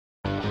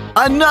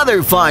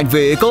Another fine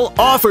vehicle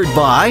offered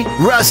by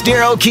Russ,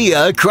 Darrow,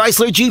 Kia,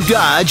 Chrysler, Jeep,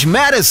 Dodge,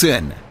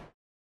 Madison.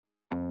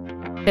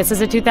 This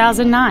is a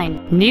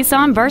 2009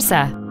 Nissan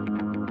Versa.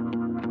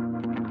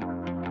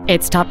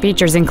 Its top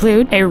features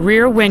include a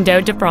rear window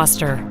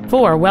defroster,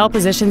 4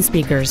 well-positioned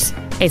speakers,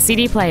 a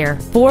CD player,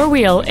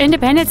 4-wheel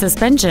independent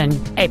suspension,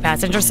 a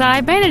passenger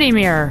side vanity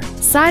mirror,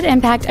 side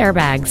impact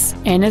airbags,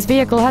 and this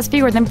vehicle has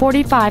fewer than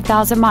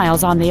 45,000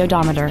 miles on the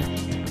odometer.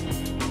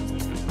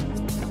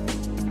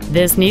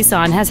 This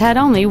Nissan has had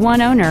only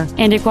one owner,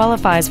 and it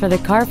qualifies for the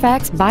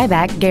Carfax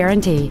buyback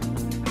guarantee.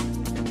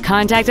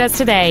 Contact us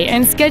today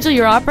and schedule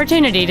your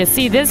opportunity to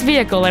see this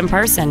vehicle in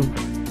person.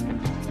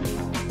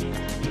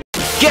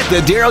 Get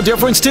the Darrow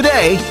difference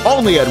today,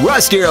 only at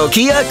Russ, Darrow,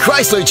 Kia,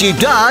 Chrysler, Jeep,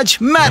 Dodge,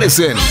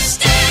 Madison.